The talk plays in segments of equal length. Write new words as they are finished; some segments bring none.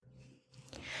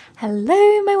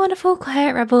Hello, my wonderful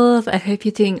quiet rebels. I hope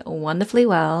you're doing wonderfully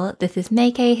well. This is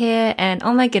May Kay here, and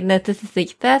oh my goodness, this is the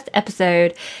first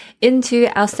episode into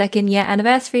our second year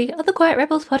anniversary of the Quiet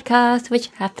Rebels podcast, which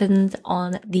happened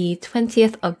on the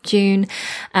 20th of June.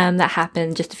 That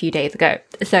happened just a few days ago.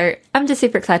 So I'm just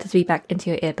super excited to be back into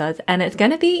your earbuds, and it's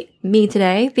going to be me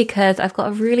today because I've got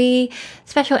a really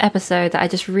special episode that I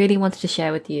just really wanted to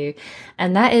share with you.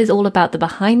 And that is all about the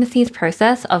behind the scenes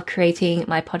process of creating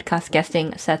my podcast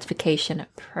guesting certification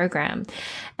program.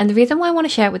 And the reason why I want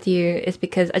to share it with you is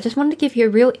because I just wanted to give you a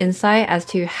real insight as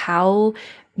to how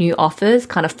new offers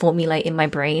kind of formulate in my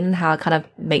brain and how I kind of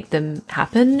make them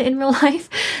happen in real life.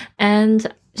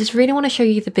 And just really want to show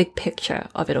you the big picture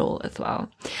of it all as well.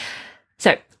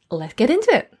 So let's get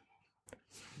into it.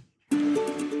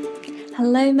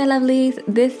 Hello, my lovelies.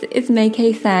 This is May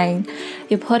Kay Sang,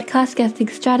 your podcast guesting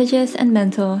strategist and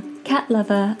mentor, cat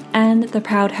lover, and the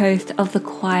proud host of the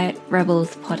Quiet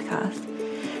Rebels podcast.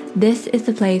 This is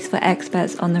the place for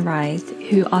experts on the rise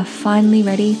who are finally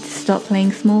ready to stop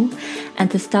playing small and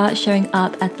to start showing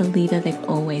up as the leader they've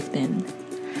always been.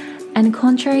 And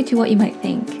contrary to what you might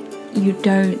think, you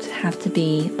don't have to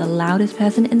be the loudest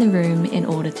person in the room in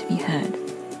order to be heard.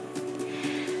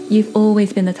 You've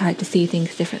always been the type to see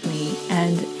things differently,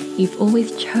 and you've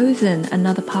always chosen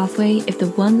another pathway if the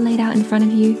one laid out in front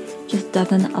of you just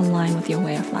doesn't align with your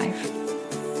way of life.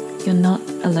 You're not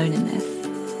alone in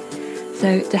this.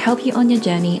 So to help you on your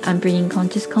journey, I'm bringing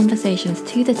conscious conversations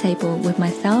to the table with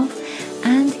myself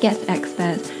and guest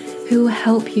experts who will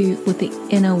help you with the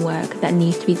inner work that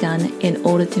needs to be done in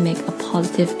order to make a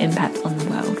positive impact on the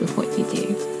world with what you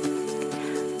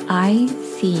do. I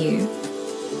see you.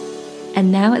 And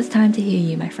now it's time to hear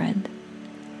you, my friend.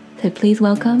 So please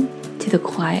welcome to the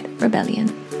Quiet Rebellion.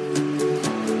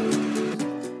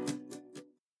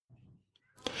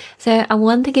 So I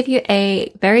want to give you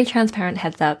a very transparent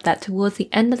heads up that towards the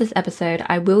end of this episode,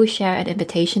 I will share an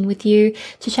invitation with you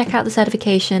to check out the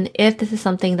certification if this is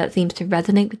something that seems to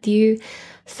resonate with you,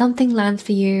 something lands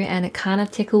for you and it kind of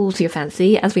tickles your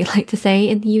fancy, as we like to say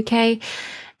in the UK.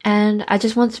 And I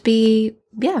just want to be,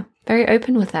 very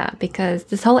open with that because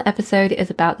this whole episode is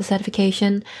about the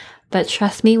certification. But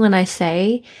trust me when I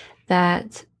say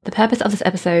that the purpose of this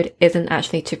episode isn't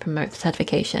actually to promote the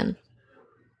certification.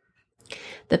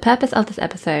 The purpose of this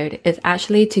episode is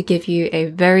actually to give you a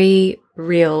very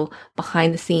real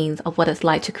behind the scenes of what it's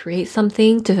like to create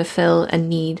something to fulfill a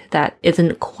need that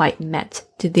isn't quite met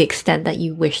to the extent that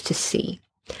you wish to see.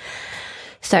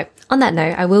 So on that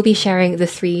note, I will be sharing the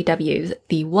 3 W's,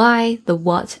 the why, the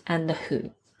what, and the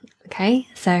who. Okay,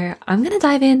 so I'm going to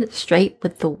dive in straight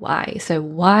with the why. So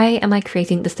why am I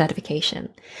creating the certification?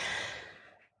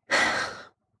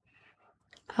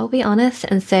 I'll be honest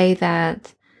and say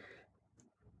that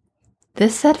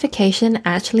this certification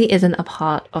actually isn't a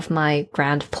part of my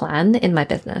grand plan in my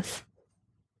business.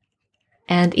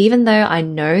 And even though I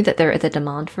know that there is a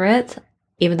demand for it,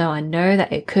 even though I know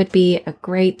that it could be a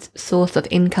great source of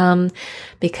income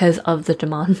because of the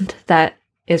demand that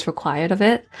is required of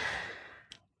it,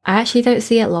 I actually don't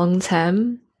see it long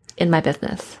term in my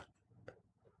business.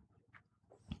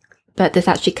 But this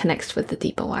actually connects with the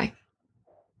deeper why.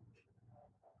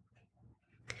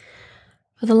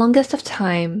 For the longest of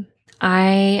time,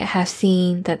 I have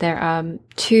seen that there are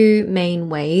 2 main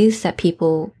ways that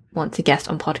people want to guest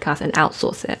on podcasts and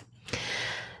outsource it.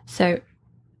 So,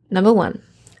 number 1,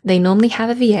 they normally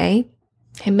have a VA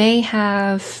who may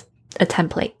have a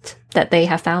template that they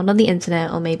have found on the internet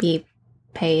or maybe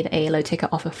paid a low ticket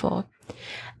offer for.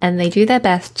 And they do their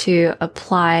best to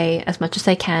apply as much as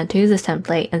they can to this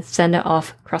template and send it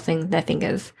off crossing their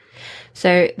fingers.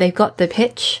 So they've got the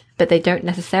pitch, but they don't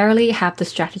necessarily have the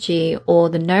strategy or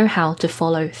the know-how to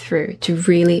follow through to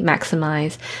really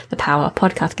maximize the power of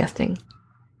podcast guesting.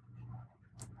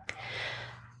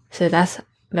 So that's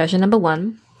version number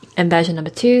 1. And version number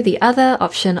 2, the other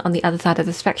option on the other side of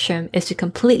the spectrum is to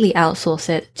completely outsource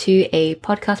it to a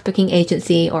podcast booking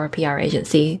agency or a PR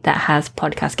agency that has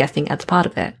podcast guesting as a part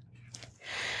of it.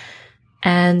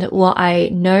 And what I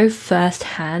know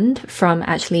firsthand from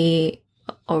actually,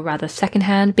 or rather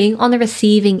secondhand, being on the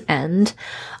receiving end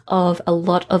of a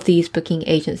lot of these booking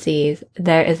agencies,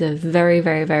 there is a very,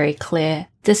 very, very clear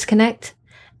disconnect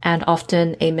and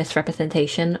often a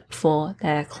misrepresentation for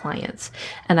their clients.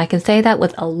 And I can say that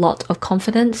with a lot of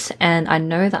confidence, and I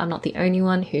know that I'm not the only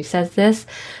one who says this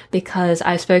because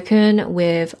I've spoken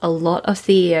with a lot of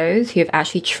CEOs who have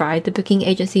actually tried the booking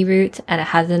agency route and it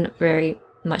hasn't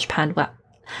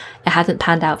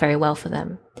panned out very well for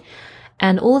them.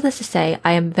 And all this to say,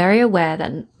 I am very aware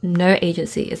that no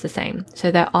agency is the same. So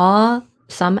there are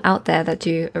some out there that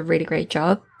do a really great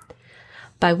job,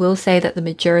 but I will say that the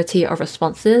majority of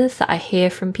responses that I hear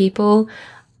from people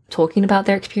talking about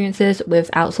their experiences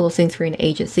with outsourcing through an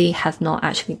agency has not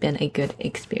actually been a good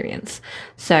experience.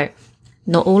 So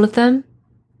not all of them,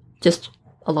 just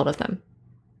a lot of them.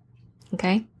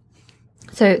 Okay?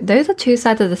 So those are two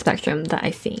sides of the spectrum that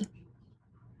I see.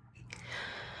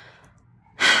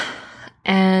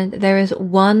 And there is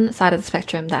one side of the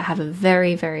spectrum that I have a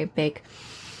very, very big,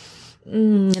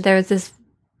 there is this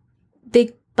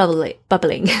big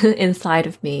bubbling inside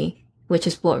of me, which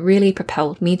is what really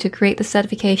propelled me to create the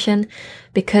certification,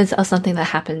 because of something that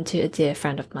happened to a dear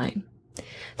friend of mine.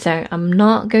 So I'm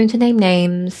not going to name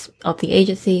names of the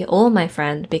agency or my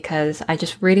friend, because I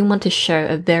just really want to show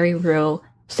a very real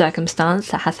circumstance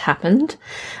that has happened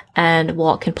and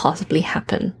what can possibly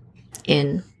happen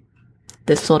in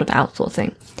this sort of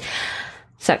outsourcing.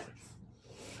 So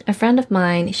a friend of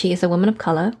mine, she is a woman of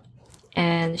color,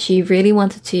 and she really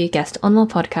wanted to guest on my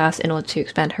podcast in order to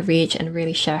expand her reach and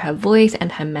really share her voice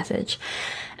and her message.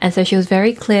 And so she was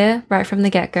very clear right from the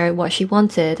get-go what she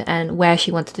wanted and where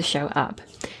she wanted to show up.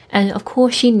 And of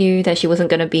course she knew that she wasn't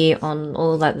going to be on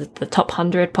all like the top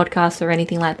 100 podcasts or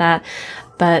anything like that.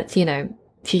 But, you know,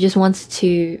 she just wanted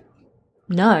to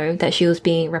know that she was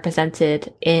being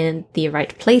represented in the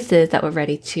right places that were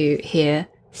ready to hear,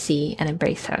 see, and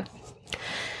embrace her.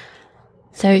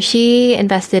 So she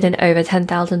invested in over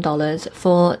 $10,000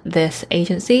 for this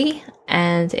agency,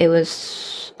 and it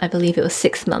was, I believe it was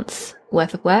 6 months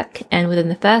worth of work. And within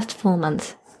the first 4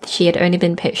 months, she had only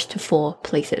been pitched to 4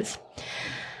 places.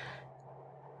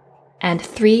 And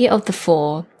 3 of the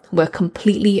 4 were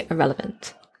completely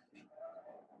irrelevant.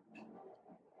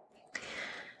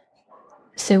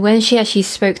 So when she actually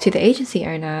spoke to the agency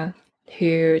owner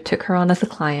who took her on as a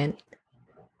client,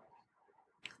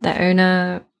 the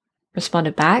owner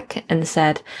responded back and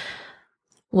said,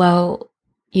 well,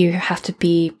 you have to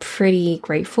be pretty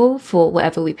grateful for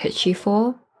whatever we pitch you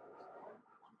for,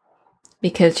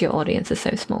 because your audience is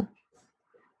so small.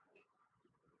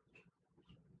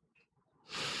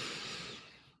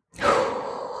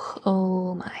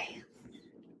 Oh my.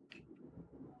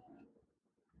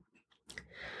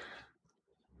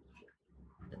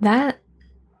 That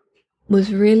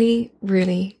was really,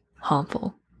 really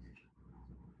harmful.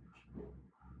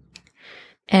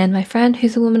 And my friend,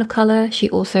 who's a woman of color, she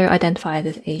also identified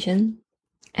as Asian.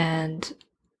 And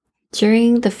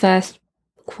during the first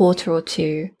quarter or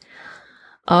two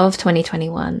of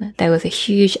 2021, there was a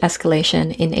huge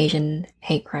escalation in Asian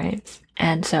hate crimes.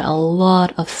 And so a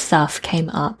lot of stuff came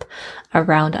up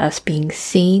around us being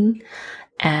seen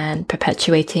and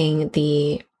perpetuating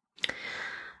the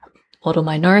model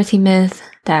minority myth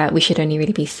that we should only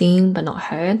really be seen but not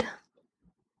heard.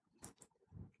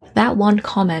 That one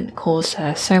comment caused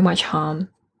her so much harm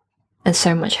and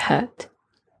so much hurt.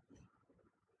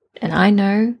 And I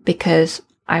know because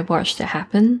I watched it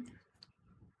happen.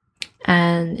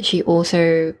 And she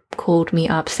also called me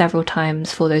up several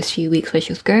times for those few weeks where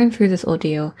she was going through this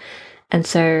ordeal. And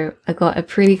so I got a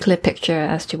pretty clear picture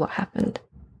as to what happened.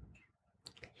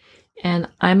 And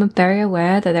I'm very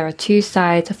aware that there are 2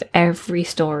 sides of every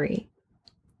story.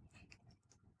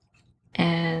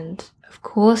 And of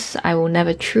course, I will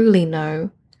never truly know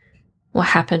what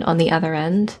happened on the other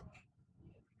end.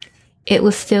 It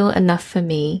was still enough for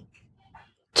me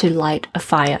to light a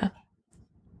fire.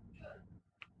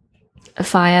 A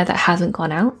fire that hasn't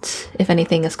gone out, if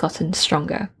anything has gotten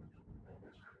stronger.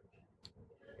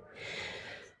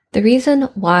 The reason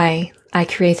why I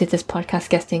created this podcast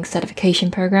guesting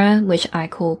certification program, which I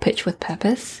call Pitch with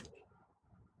Purpose,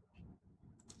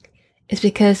 is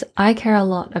because I care a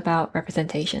lot about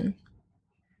representation.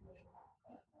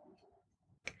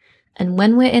 And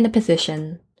when we're in a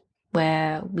position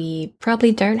where we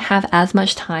probably don't have as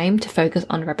much time to focus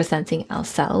on representing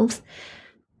ourselves,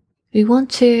 we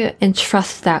want to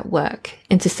entrust that work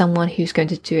into someone who's going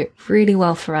to do it really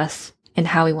well for us in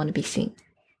how we want to be seen.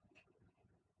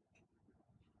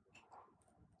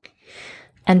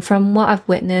 And from what I've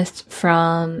witnessed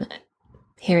from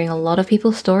hearing a lot of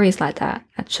people's stories like that,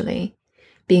 actually,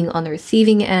 being on the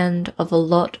receiving end of a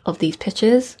lot of these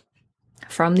pitches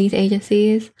from these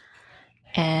agencies,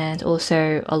 and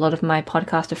also a lot of my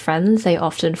podcaster friends, they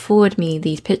often forward me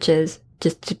these pitches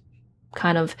just to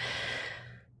kind of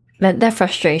vent their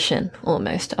frustration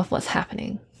almost of what's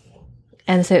happening.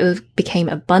 And so it became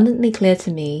abundantly clear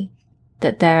to me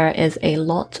that there is a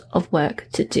lot of work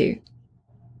to do.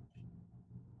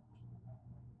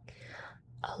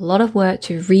 A lot of work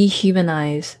to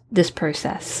rehumanize this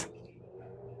process.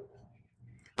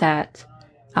 That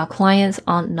our clients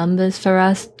aren't numbers for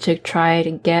us to try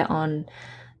to get on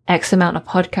X amount of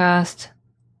podcasts,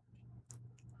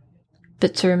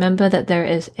 but to remember that there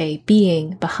is a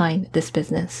being behind this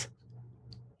business.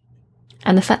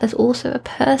 And the fact there's also a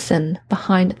person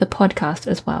behind the podcast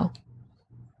as well.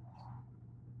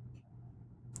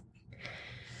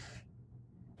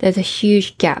 There's a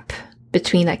huge gap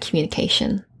between that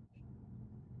communication.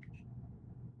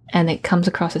 And it comes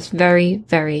across as very,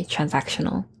 very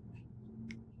transactional.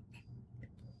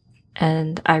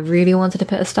 And I really wanted to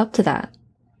put a stop to that.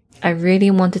 I really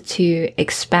wanted to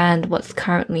expand what's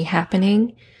currently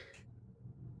happening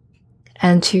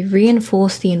and to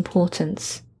reinforce the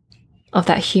importance of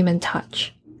that human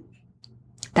touch,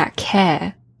 that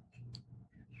care,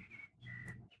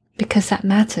 because that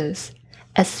matters,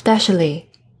 especially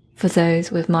for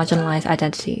those with marginalized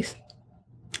identities.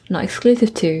 Not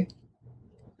exclusive to,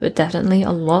 but definitely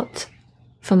a lot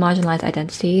for marginalized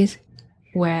identities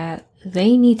where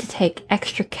they need to take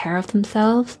extra care of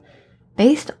themselves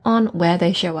based on where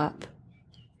they show up.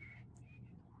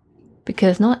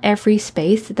 Because not every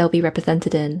space that they'll be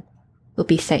represented in will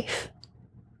be safe,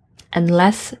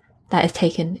 unless that is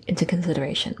taken into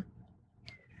consideration.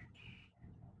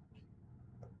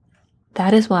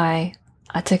 That is why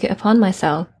I took it upon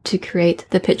myself to create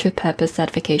the Pitch with Purpose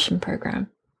certification program,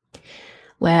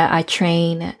 where I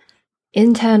train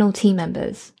internal team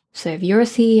members. So if you're a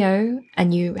CEO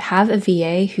and you have a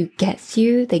VA who gets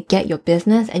you, they get your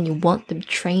business, and you want them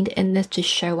trained in this to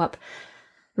show up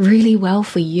really well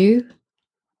for you,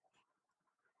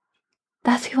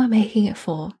 that's who I'm making it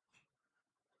for.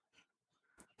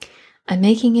 I'm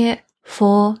making it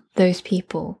for those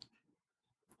people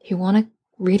who want to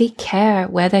really care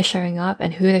where they're showing up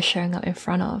and who they're showing up in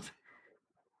front of,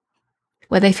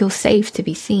 where they feel safe to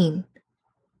be seen,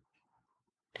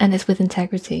 and it's with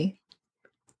integrity.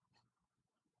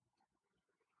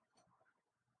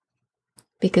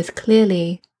 Because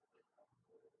clearly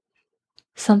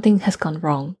something has gone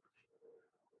wrong,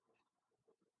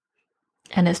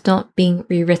 and it's not being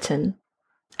rewritten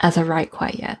as a right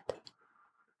quite yet.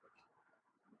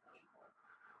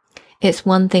 It's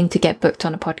one thing to get booked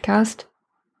on a podcast,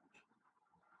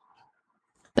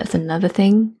 but it's another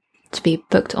thing to be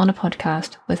booked on a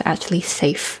podcast was actually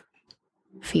safe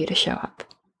for you to show up.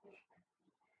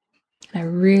 And I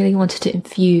really wanted to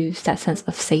infuse that sense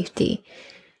of safety,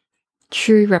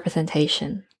 true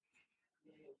representation,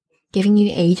 giving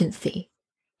you agency.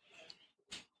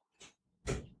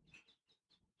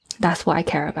 That's what I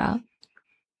care about.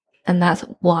 And that's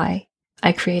why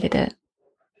I created it.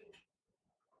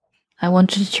 I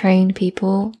wanted to train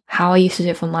people how I used to do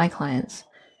it for my clients,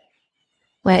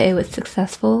 where it was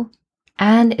successful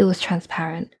and it was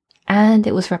transparent and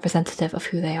it was representative of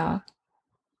who they are.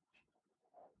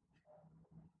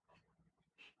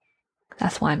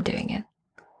 That's why I'm doing it.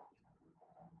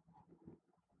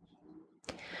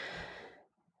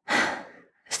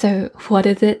 So what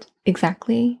is it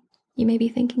exactly, you may be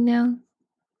thinking now?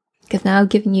 Because now I've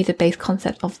given you the base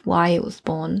concept of why it was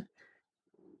born.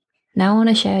 Now I want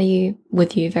to share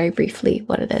with you very briefly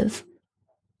what it is.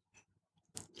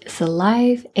 It's a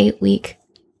live 8-week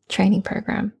training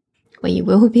program where you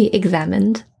will be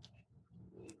examined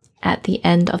at the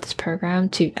end of this program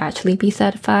to actually be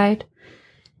certified,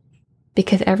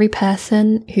 because every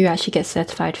person who actually gets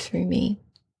certified through me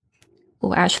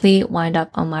will actually wind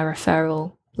up on my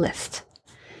referral list.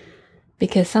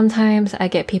 Because sometimes I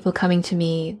get people coming to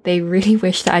me, they really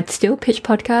wish that I'd still pitch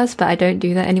podcasts, but I don't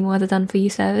do that anymore as a done for you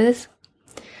service.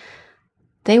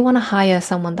 They want to hire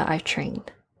someone that I've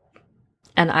trained.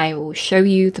 And I will show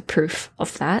you the proof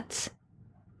of that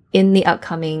in the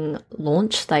upcoming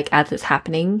launch, like as it's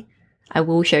happening. I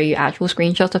will show you actual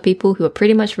screenshots of people who are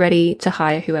pretty much ready to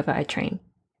hire whoever I train.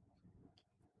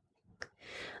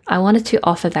 I wanted to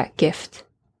offer that gift.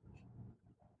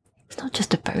 It's not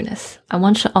just a bonus. I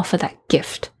wanted to offer that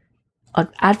gift of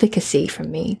advocacy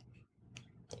from me,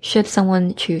 should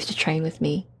someone choose to train with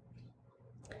me.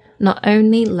 Not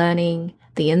only learning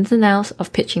the ins and outs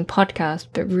of pitching podcasts,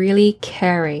 but really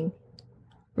caring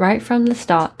right from the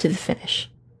start to the finish.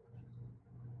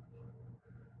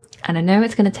 And I know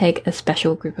it's going to take a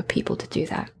special group of people to do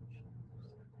that.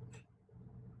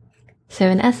 So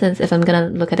in essence, if I'm going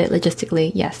to look at it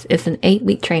logistically, yes, it's an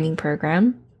 8-week training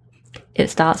program. It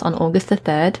starts on August the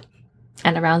 3rd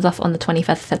and it rounds off on the 21st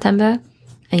of September,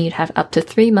 and you'd have up to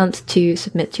 3 months to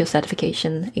submit your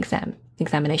certification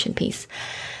examination piece.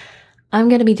 I'm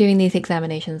going to be doing these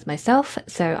examinations myself,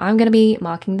 so I'm going to be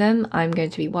marking them, I'm going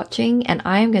to be watching, and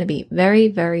I am going to be very,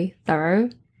 very thorough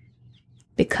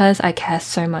because I care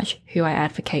so much who I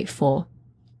advocate for.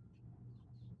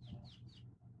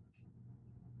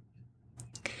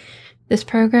 This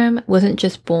program wasn't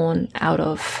just born out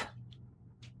of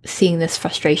seeing this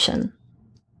frustration.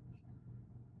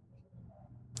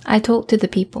 I talk to the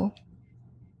people.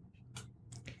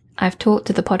 I've talked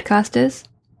to the podcasters,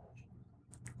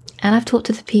 and I've talked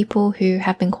to the people who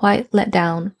have been quite let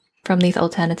down from these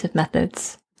alternative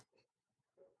methods.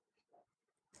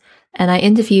 And I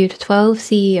interviewed 12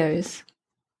 CEOs.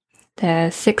 They're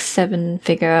 6-7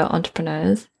 figure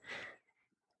entrepreneurs.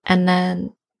 And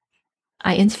then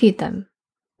I interviewed them,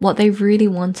 what they really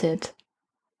wanted,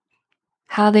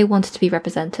 how they wanted to be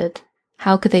represented,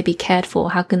 how could they be cared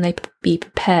for, how can they be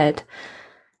prepared.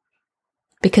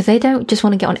 Because they don't just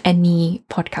want to get on any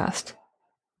podcast.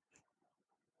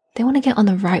 They want to get on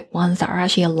the right ones that are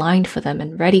actually aligned for them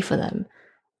and ready for them.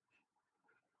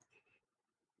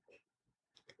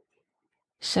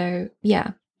 So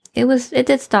yeah, it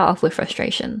did start off with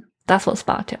frustration. That's what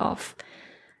sparked it off.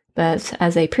 But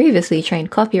as a previously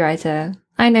trained copywriter,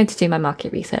 I know to do my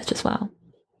market research as well.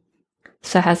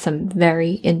 So I had some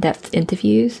very in-depth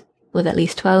interviews with at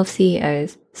least 12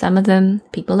 CEOs, some of them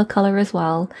people of color as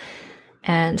well,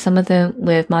 and some of them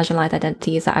with marginalized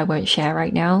identities that I won't share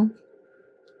right now.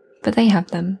 But they have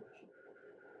them.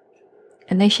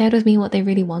 And they shared with me what they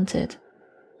really wanted.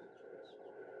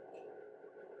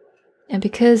 And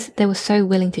because they were so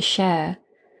willing to share,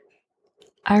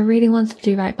 I really wanted to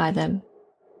do right by them,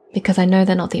 because I know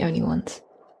they're not the only ones.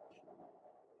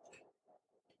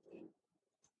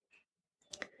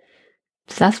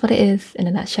 So that's what it is in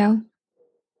a nutshell.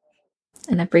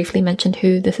 And I briefly mentioned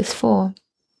who this is for.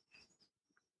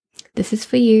 This is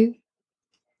for you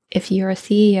if you're a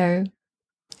CEO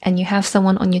and you have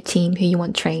someone on your team who you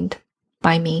want trained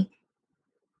by me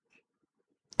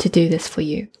to do this for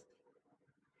you,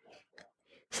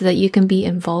 so that you can be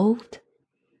involved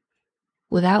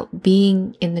without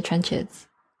being in the trenches.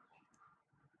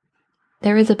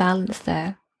 There is a balance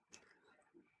there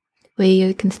where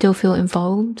you can still feel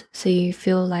involved, so you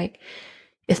feel like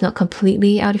it's not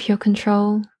completely out of your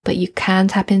control, but you can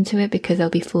tap into it because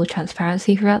there'll be full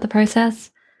transparency throughout the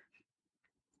process.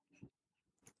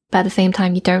 But at the same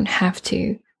time, you don't have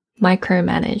to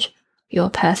micromanage your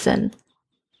person,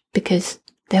 because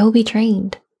they will be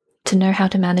trained to know how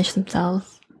to manage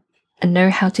themselves and know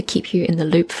how to keep you in the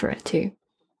loop for it too.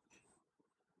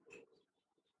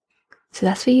 So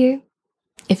that's for you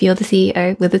if you're the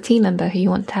CEO with a team member who you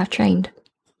want to have trained.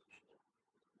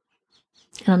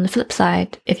 And on the flip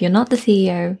side, if you're not the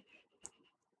CEO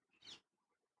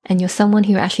and you're someone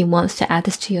who actually wants to add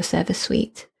this to your service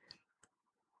suite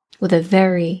with a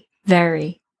very,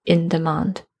 very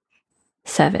in-demand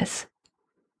service,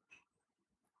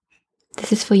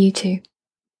 this is for you too.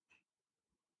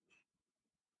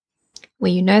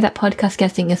 Where you know that podcast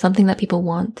guesting is something that people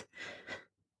want,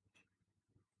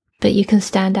 but you can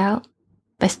stand out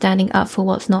by standing up for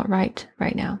what's not right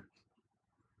now.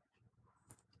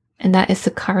 And that is the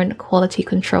current quality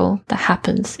control that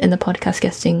happens in the podcast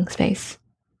guesting space.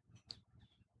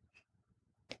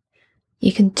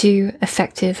 You can do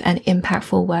effective and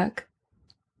impactful work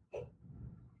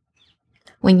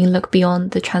when you look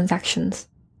beyond the transactions,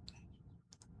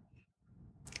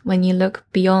 when you look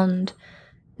beyond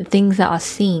the things that are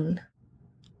seen.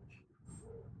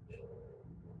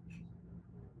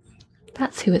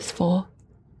 That's who it's for.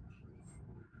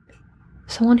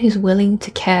 Someone who's willing to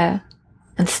care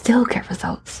and still get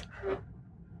results.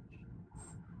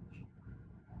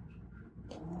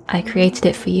 I created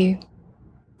it for you.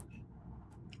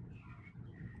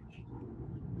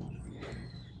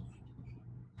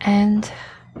 And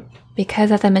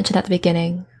because, as I mentioned at the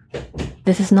beginning,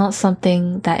 this is not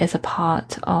something that is a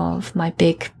part of my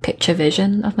big picture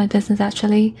vision of my business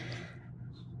actually,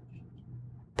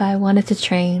 but I wanted to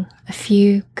train a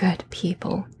few good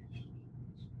people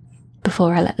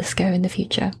before I let this go in the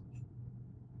future.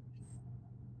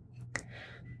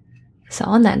 So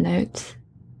on that note,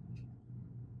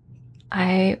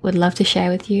 I would love to share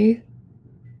with you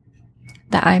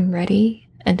that I'm ready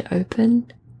and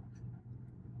open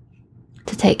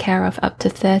to take care of up to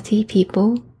 30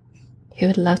 people who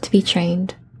would love to be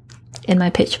trained in my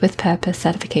Pitch with Purpose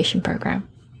certification program.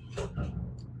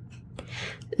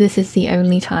 This is the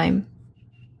only time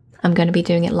I'm going to be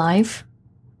doing it live.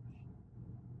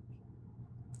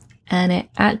 And it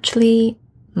actually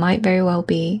might very well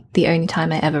be the only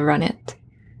time I ever run it.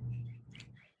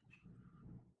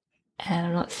 And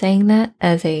I'm not saying that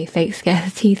as a fake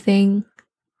scarcity thing.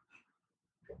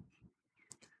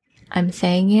 I'm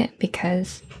saying it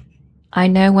because I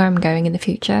know where I'm going in the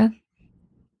future,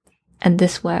 and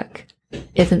this work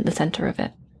isn't the center of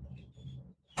it.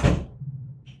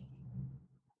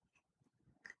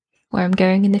 Where I'm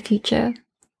going in the future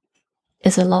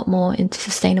is a lot more into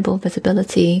sustainable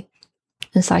visibility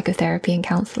and psychotherapy and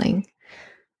counseling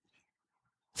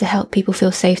to help people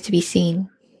feel safe to be seen,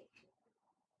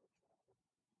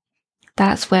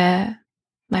 That's where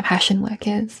my passion work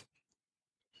is.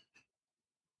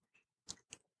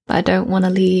 But I don't want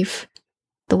to leave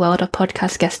the world of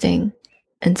podcast guesting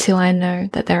until I know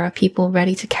that there are people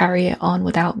ready to carry it on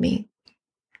without me.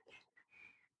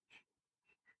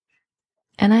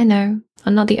 And I know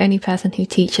I'm not the only person who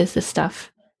teaches this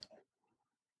stuff.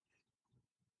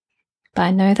 But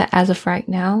I know that as of right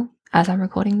now, as I'm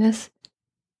recording this,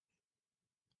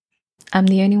 I'm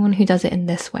the only one who does it in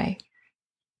this way.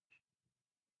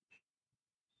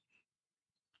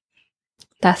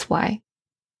 That's why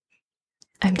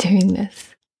I'm doing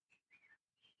this.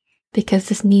 Because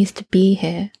this needs to be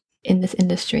here in this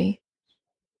industry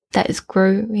that is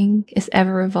growing, is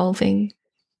ever evolving.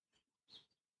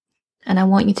 And I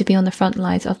want you to be on the front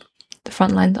lines of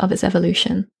its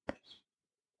evolution.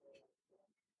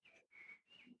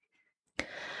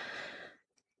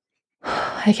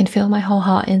 I can feel my whole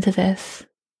heart into this,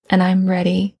 and I'm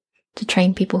ready to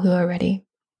train people who are ready,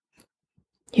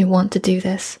 who want to do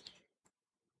this.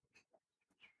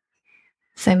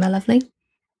 So, my lovely,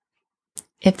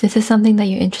 if this is something that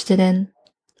you're interested in,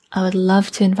 I would love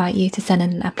to invite you to send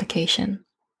in an application.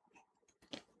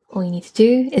 All you need to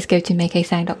do is go to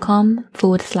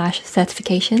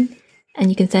makeasang.com/certification, and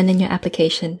you can send in your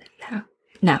application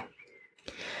now.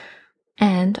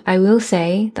 And I will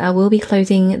say that I will be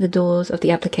closing the doors of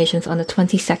the applications on the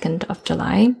 22nd of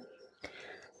July.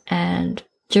 And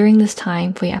during this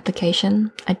time for your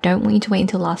application, I don't want you to wait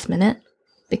until last minute,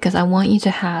 because I want you to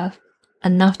have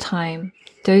enough time,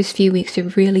 those few weeks, to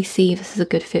really see if this is a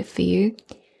good fit for you.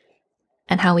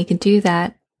 And how we can do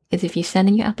that is if you send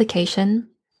in your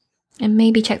application and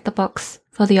maybe check the box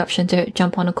for the option to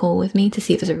jump on a call with me to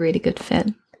see if it's a really good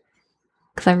fit.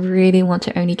 Because I really want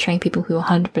to only train people who are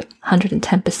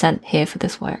 110% here for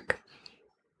this work.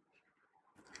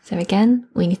 So again,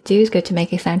 what you need to do is go to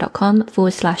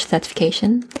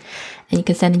makeasang.com/certification, and you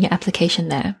can send in your application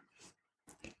there.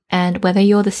 And whether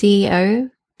you're the CEO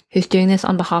who's doing this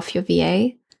on behalf of your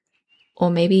VA, or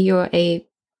maybe you're a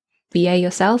VA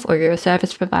yourself, or you're a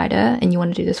service provider and you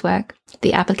want to do this work,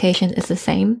 the application is the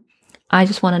same. I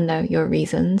just want to know your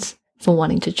reasons for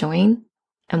wanting to join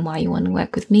and why you want to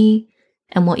work with me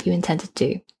and what you intend to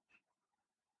do.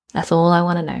 That's all I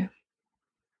want to know.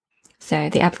 So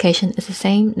the application is the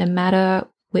same no matter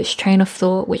which train of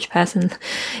thought, which person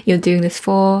you're doing this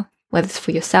for, whether it's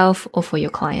for yourself or for your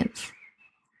clients.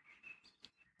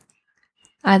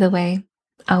 Either way,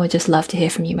 I would just love to hear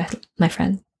from you, my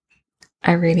friend.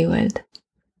 I really would.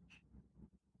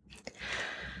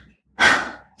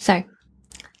 So,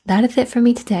 that is it from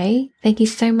me today. Thank you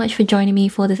so much for joining me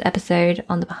for this episode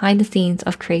on the behind the scenes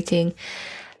of creating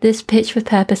this Pitch with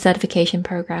Purpose certification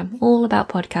program, all about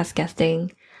podcast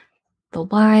guesting, the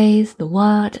whys, the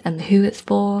what, and the who it's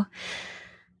for.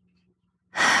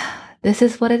 This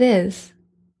is what it is.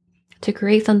 To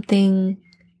create something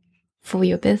for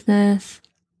your business,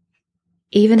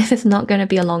 even if it's not going to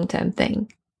be a long-term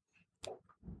thing.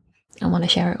 I want to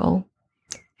share it all.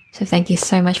 So thank you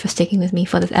so much for sticking with me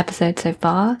for this episode so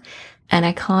far, and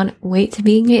I can't wait to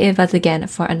be in your earbuds again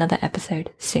for another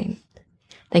episode soon.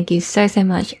 Thank you so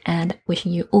much, and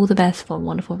wishing you all the best for a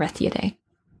wonderful rest of your day.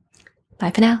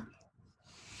 Bye for now.